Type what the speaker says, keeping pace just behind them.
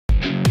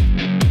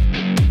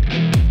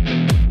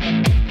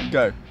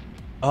Go.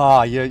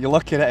 Oh, you're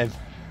looking at him.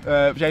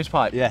 James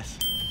Pike. Yes.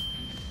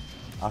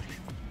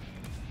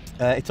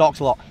 He talks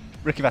a lot.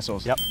 Ricky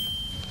Vessels. Yep.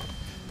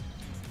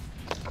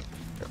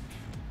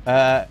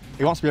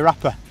 He wants to be a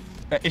rapper.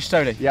 Ish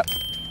Tony. Yep. Do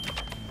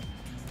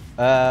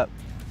you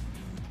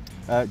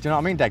know what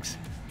I mean, Degs?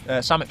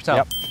 Samit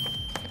Patel.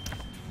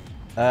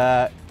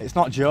 Yep. It's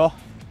not Joe.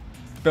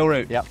 Bill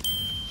Root. Yep.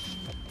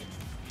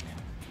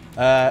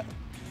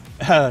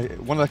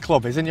 One of the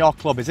club. He's in your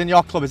club. He's in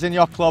your club. He's in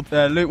your club.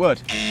 Luke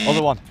Wood.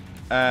 Other one.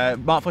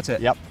 Mark Foote.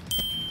 Yep.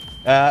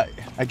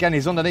 Again,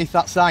 he's underneath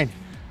that sign.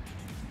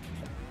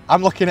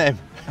 I'm looking at him.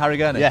 Harry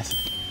Gurney. Yes.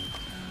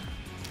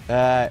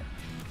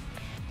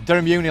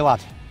 Durham Uni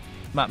lad.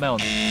 Matt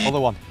Milne. Other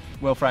one.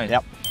 Will Frayne.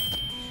 Yep.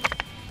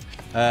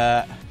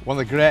 One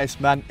of the greatest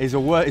men. He's a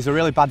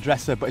really bad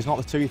dresser, but he's not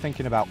the two you're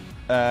thinking about.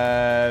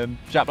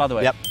 Jack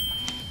Blatherwick. Yep.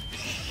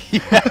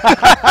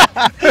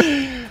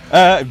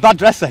 Bad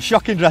dresser,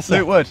 shocking dresser.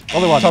 Luke Wood.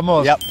 Other one. Tom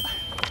Moores. Yep.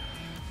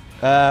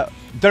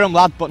 Durham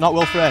lad, but not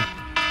Will Frayne.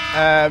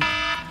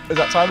 Is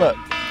that time up?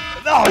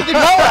 No, I didn't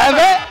know that,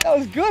 mate. That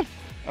was good.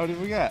 How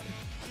did we get?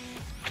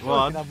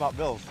 One. Have Matt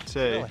Bills. 2,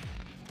 Really?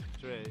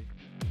 3.